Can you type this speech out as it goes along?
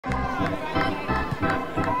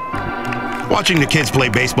Watching the kids play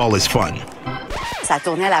baseball is fun. Ça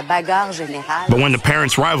tournait à la bagarre générale. But when the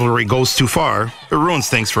parents' rivalry goes too far, it ruins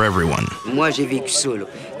things for everyone. Moi, j'ai vécu ça, là.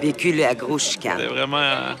 Vécu la grosse chicane. C'était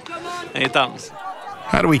vraiment intense.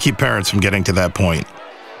 How do we keep parents from getting to that point?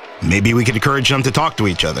 Maybe we could encourage them to talk to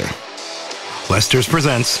each other. Lester's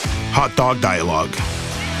presents Hot Dog Dialogue.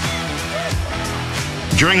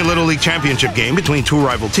 During a Little League Championship game between two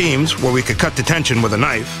rival teams where we could cut the tension with a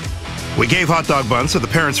knife, we gave hot dog buns to the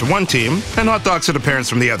parents from one team and hot dogs to the parents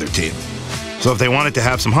from the other team. So if they wanted to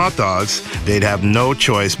have some hot dogs, they'd have no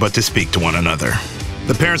choice but to speak to one another.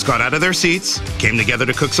 The parents got out of their seats, came together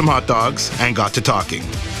to cook some hot dogs, and got to talking.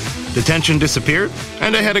 The tension disappeared,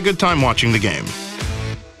 and they had a good time watching the game.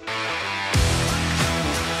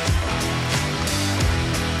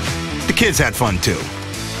 The kids had fun too.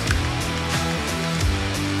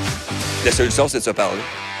 La solution, c'est de se parler.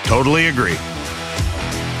 Totally agree.